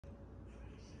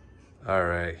All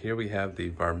right, here we have the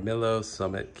Varmilo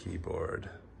Summit keyboard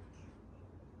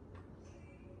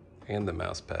and the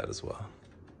mouse pad as well.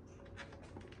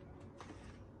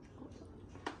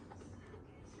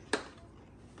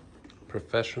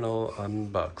 Professional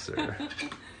unboxer.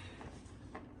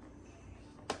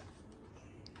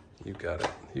 You got it.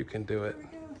 You can do it.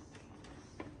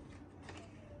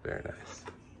 Very nice.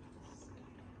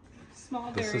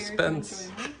 Small The barrier suspense.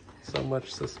 to enjoyment. So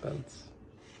much suspense.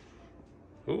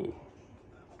 Ooh,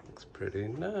 looks pretty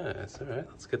nice. All right,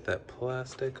 let's get that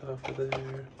plastic off of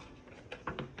there.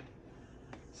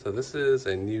 So this is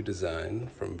a new design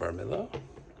from Varmilo.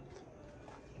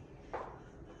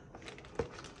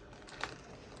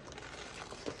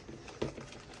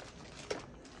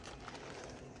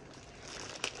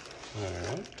 All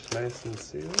right, nice and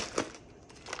sealed.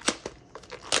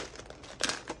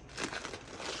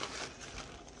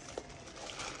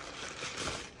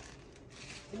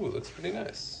 Ooh, looks pretty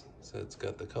nice. So it's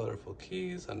got the colorful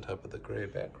keys on top of the gray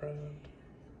background.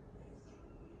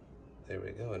 There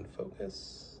we go, in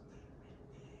focus.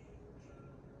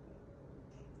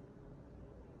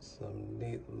 Some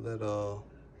neat little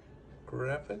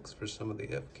graphics for some of the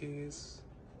F keys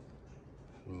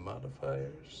and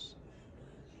modifiers.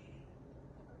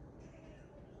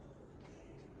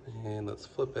 And let's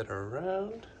flip it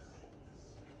around.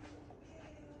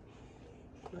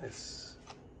 Nice.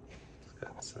 It's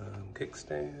got some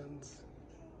kickstands.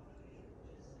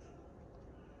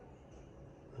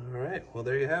 All right, well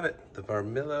there you have it, the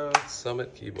Varmilo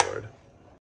Summit keyboard.